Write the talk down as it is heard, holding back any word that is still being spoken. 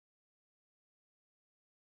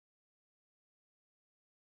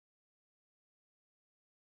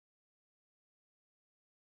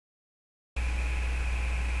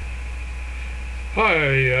Hi,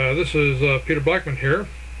 this is Peter Blackman here.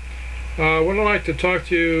 What I'd like to talk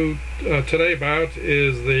to you today about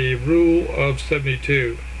is the Rule of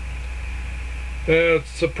 72. It's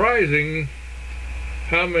surprising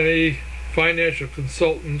how many financial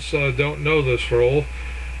consultants don't know this rule,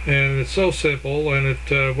 and it's so simple, and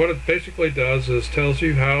what it basically does is tells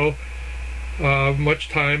you how much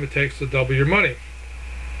time it takes to double your money.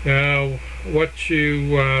 Now,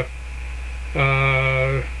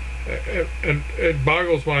 it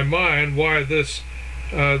boggles my mind why this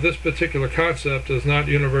particular concept is not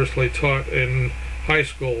universally taught in high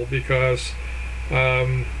school, because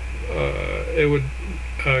it would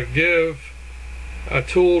give a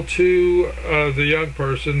tool to the young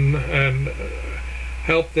person and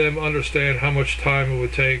help them understand how much time it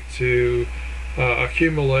would take to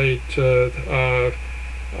accumulate a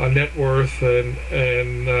net worth and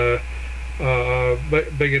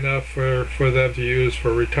big enough for them to use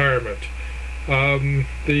for retirement.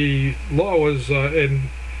 The law was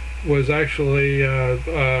actually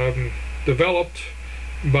developed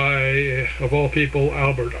by, of all people,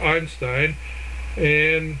 Albert Einstein,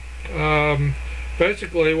 and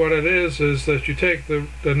basically what it is that you take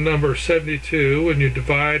the number 72 and you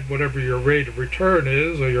divide whatever your rate of return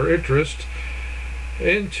is, or your interest,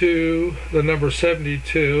 into the number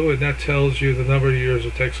 72, and that tells you the number of years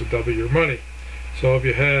it takes to double your money. So if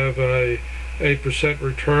you have a 8%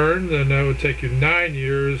 return, then that would take you 9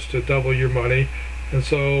 years to double your money. And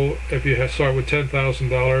so if you start with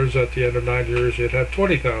 $10,000, at the end of 9 years you'd have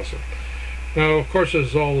 $20,000. Now, of course, this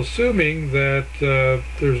is all assuming that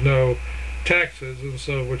there's no taxes, and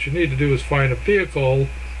so what you need to do is find a vehicle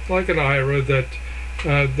like an IRA that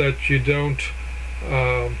you don't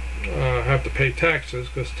have to pay taxes,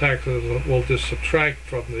 because taxes will just subtract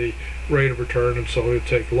from the rate of return, and so it'll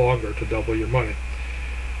take longer to double your money.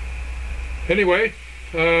 Anyway,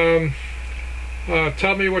 tell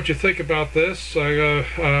me what you think about this.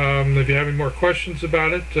 If you have any more questions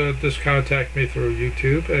about it, just contact me through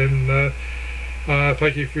YouTube, and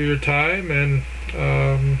thank you for your time, and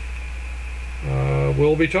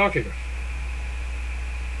we'll be talking.